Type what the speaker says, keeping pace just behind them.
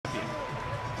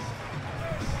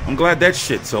I'm glad that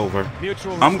shit's over.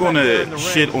 I'm gonna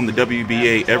shit on the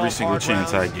WBA every single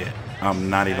chance I get. I'm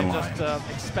not even lying.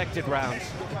 Expected rounds.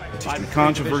 TstreeT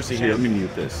controversy here. Let me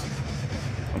mute this.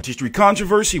 On TstreeT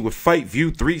controversy with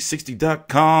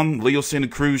FightView360.com, Leo Santa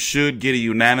Cruz should get a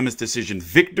unanimous decision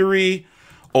victory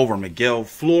over Miguel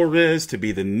Flores to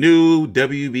be the new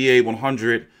WBA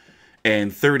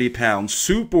 130-pound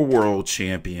Super World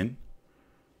Champion.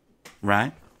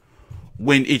 Right?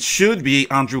 When it should be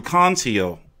Andrew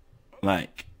Cancio.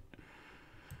 Like,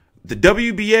 the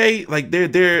WBA, like,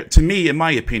 they're to me, in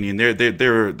my opinion, they're a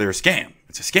scam.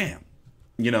 It's a scam.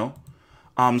 You know?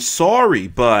 I'm sorry,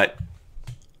 but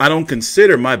I don't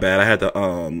consider, my bad, I had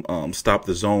to stop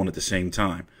the zone at the same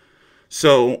time.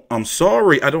 So, I'm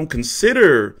sorry, I don't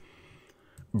consider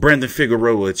Brandon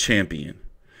Figueroa a champion.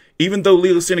 Even though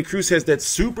Leo Santa Cruz has that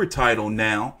super title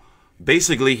now,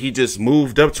 basically he just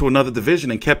moved up to another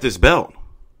division and kept his belt.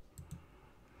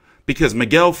 Because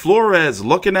Miguel Flores,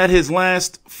 looking at his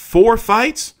last 4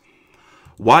 fights,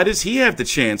 why does he have the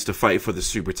chance to fight for the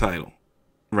super title?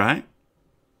 Right?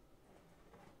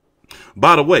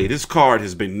 By the way, this card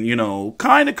has been, you know,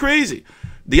 kind of crazy.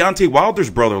 Deontay Wilder's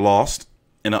brother lost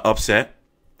in an upset,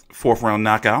 4th round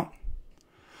knockout.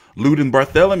 Luden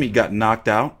Barthélemy got knocked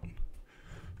out.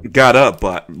 Got up,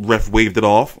 but ref waved it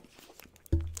off.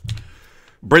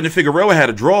 Brandon Figueroa had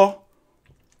a draw.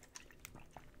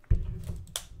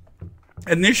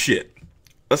 And this shit.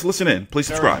 Let's listen in. Please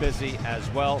subscribe. Very busy as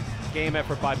well. Game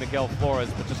effort by Miguel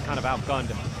Flores, but just kind of outgunned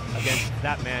against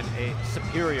that man, a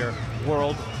superior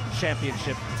world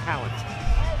championship talent.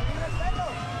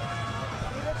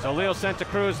 So Leo Santa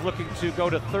Cruz looking to go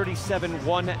to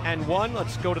 37-1-1.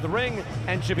 Let's go to the ring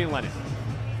and Jimmy Lennon.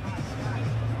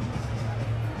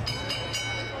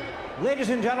 Ladies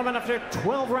and gentlemen, after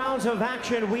 12 rounds of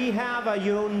action, we have a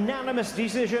unanimous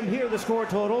decision. Here are the score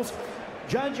totals.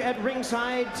 Judge at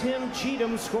ringside, Tim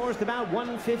Cheatham, scores the bout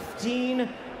 115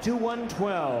 to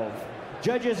 112.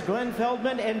 Judges Glenn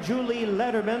Feldman and Julie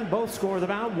Letterman both score the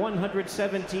bout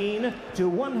 117 to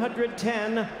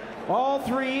 110. All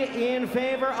three in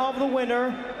favor of the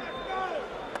winner.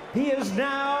 He is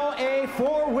now a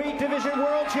 4-weight division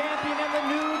world champion and the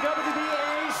new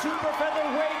WBA super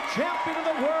featherweight champion of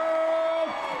the world,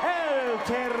 El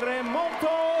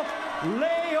Terremoto,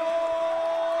 Leo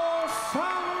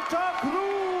Santa Cruz.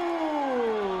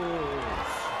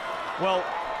 Well,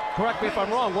 correct me if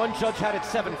I'm wrong, one judge had it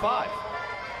 7-5.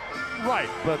 Right,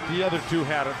 but the other two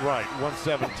had it right,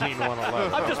 117,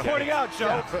 111. I'm just pointing out,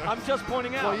 Joe. Yeah. I'm just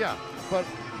pointing out. Well, yeah, but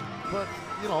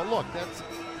you know, look,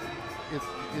 is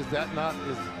that not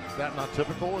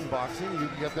typical in boxing? You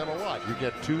get that a lot. You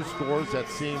get 2 scores that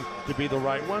seem to be the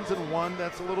right ones and one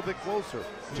that's a little bit closer.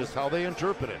 Just how they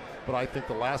interpret it. But I think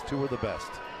the last 2 are the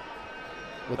best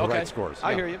with the right scores.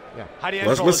 I hear you. Yeah. Heidi,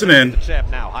 let's listen in. The champ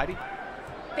now, Heidi.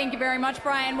 Thank you very much,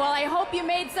 Brian. Well, I hope you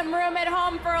made some room at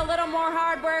home for a little more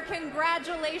hard work.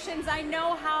 Congratulations. I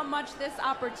know how much this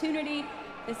opportunity,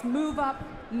 this move up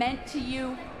meant to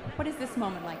you. What is this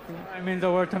moment like for you? It means the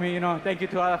world to me. You know, thank you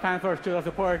to all the fans for the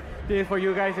support. This is for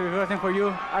you guys. If it wasn't for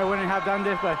you, I wouldn't have done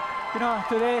this. But, you know,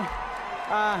 today,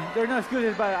 there's no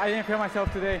excuses, but I didn't feel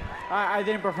myself today. I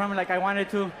didn't perform like I wanted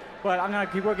to. But I'm going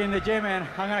to keep working in the gym, and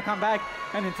I'm going to come back.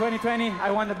 And in 2020,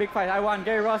 I won the big fight. I won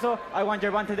Gary Russell. I won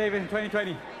Gervonta Davis in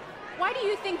 2020. Why do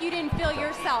you think you didn't feel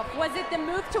yourself? Was it the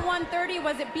move to 130?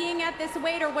 Was it being at this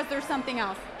weight, or was there something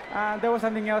else? There was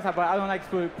something else, but I don't like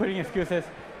putting excuses.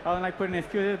 I don't like putting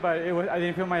excuses, but I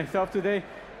didn't feel myself today.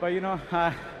 But, you know,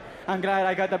 I'm glad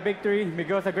I got the victory.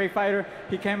 Miguel's a great fighter.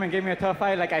 He came and gave me a tough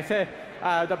fight. Like I said,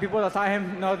 the people that saw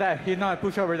him know that he's not a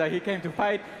pushover, that he came to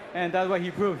fight, and that's what he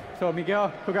proved. So,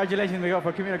 Miguel, congratulations, Miguel,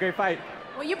 for giving a great fight.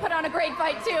 Well, you put on a great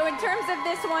fight, too. In terms of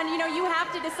this one, you know, you have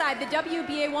to decide. The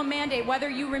WBA will mandate whether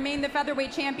you remain the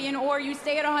featherweight champion or you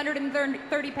stay at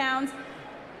 130 pounds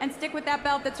and stick with that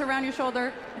belt that's around your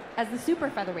shoulder as the super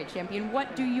featherweight champion.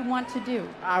 What do you want to do?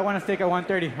 I want to stick at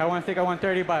 130. I want to stick at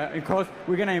 130, but in close,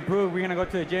 we're going to improve. We're going to go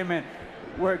to the gym and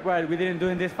work what we didn't do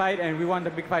in this fight, and we won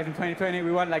the big fight in 2020.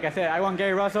 We won, like I said, I won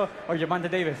Gary Russell or Gervonta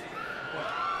Davis.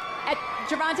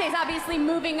 Gervonta's obviously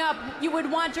moving up. You would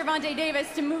want Gervonta Davis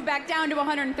to move back down to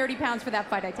 130 pounds for that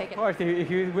fight, I take it. Of course, if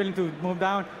he's willing to move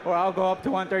down, or I'll go up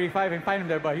to 135 and fight him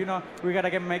there. But, you know, we got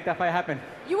to make that fight happen.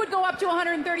 You would go up to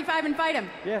 135 and fight him?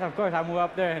 Yes, of course. I'll move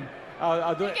up there and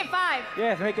I'll do it. Make it 5.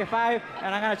 Yes, make it 5.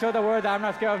 And I'm going to show the world that I'm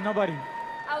not scared of nobody.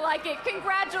 I like it.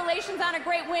 Congratulations on a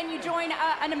great win. You join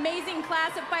an amazing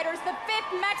class of fighters, the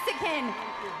 5th Mexican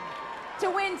to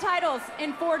win titles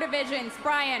in 4 divisions.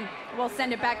 Brian, we'll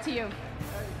send it back to you.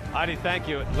 Heidi, thank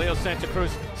you. Leo Santa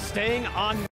Cruz staying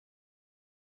on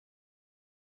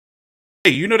Hey,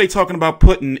 you know they talking about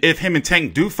putting, if him and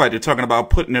Tank do fight, they're talking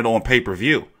about putting it on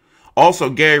pay-per-view.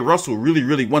 Also, Gary Russell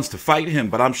really wants to fight him,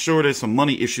 but I'm sure there's some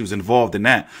money issues involved in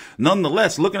that.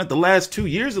 Nonetheless, looking at the last 2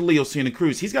 years of Leo Santa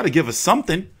Cruz, he's got to give us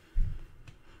something.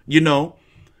 You know,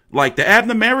 like the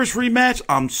Abner Maris rematch,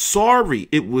 I'm sorry,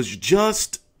 it was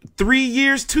just 3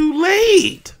 years too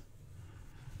late.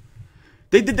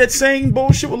 They did that same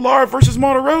bullshit with Lara versus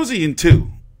Martirosyan too.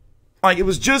 Like, it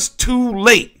was just too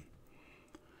late.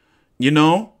 You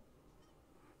know?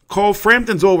 Cole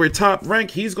Frampton's over at Top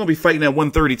Rank. He's going to be fighting at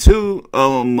 132.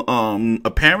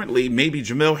 Apparently, maybe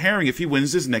Jamel Herring if he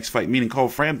wins this next fight, meaning Cole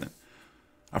Frampton.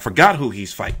 I forgot who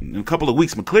he's fighting. In a couple of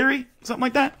weeks, McCleary? Something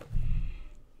like that.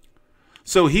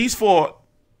 So he's fought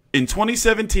in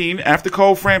 2017 after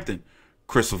Cole Frampton.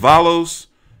 Chris Avalos,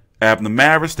 Abner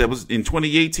Maris, that was in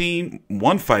 2018.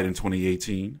 One fight in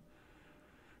 2018.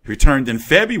 He returned in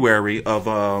February of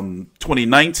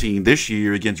 2019, this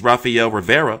year, against Rafael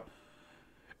Rivera.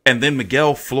 And then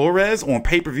Miguel Flores on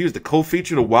pay-per-view is the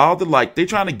co-feature to Wilder. Like, they're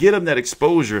trying to get him that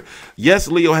exposure. Yes,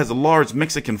 Leo has a large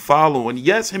Mexican following.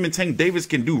 Yes, him and Tank Davis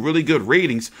can do really good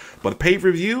ratings. But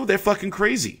pay-per-view, they're fucking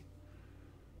crazy.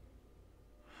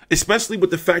 Especially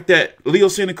with the fact that Leo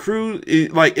Santa Cruz,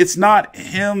 like, it's not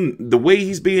him, the way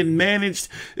he's being managed.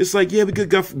 It's like, yeah, we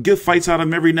could get fights out of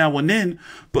him every now and then.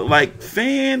 But, like,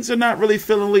 fans are not really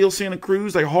feeling Leo Santa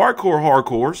Cruz, like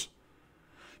hardcores.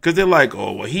 Because they're like,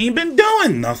 oh, well, he ain't been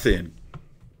doing nothing.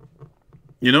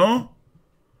 You know?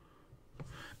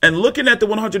 And looking at the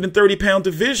 130-pound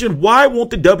division, why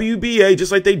won't the WBA,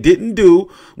 just like they didn't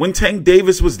do when Tank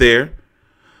Davis was there,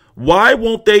 why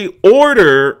won't they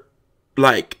order,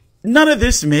 like, none of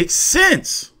this makes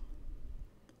sense.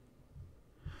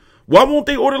 Why won't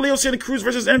they order Leo Santa Cruz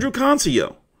versus Andrew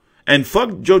Cancio? And fuck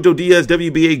Jojo Diaz,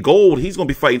 WBA Gold. He's going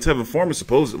to be fighting Tevin Foreman,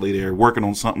 supposedly. They're working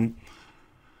on something.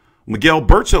 Miguel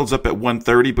Burchell's up at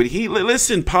 130, but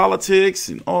listen, politics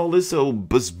and all this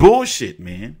bullshit,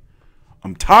 man.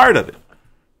 I'm tired of it.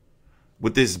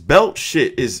 With this belt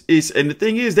shit and the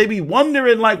thing is, they be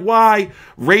wondering like why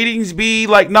ratings be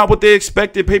like not what they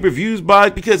expected pay-per-views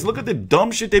by, because look at the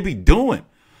dumb shit they be doing.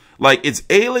 Like, it's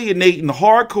alienating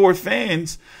hardcore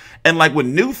fans, and like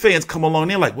when new fans come along,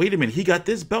 they're like, wait a minute, he got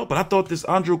this belt, but I thought this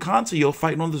Andrew Cancio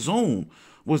fighting on the Zone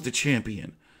was the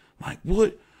champion. Like,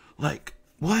 what? Like,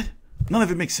 what? None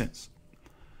of it makes sense.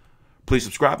 Please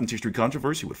subscribe to TstreeT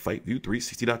Controversy with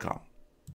FightView360.com.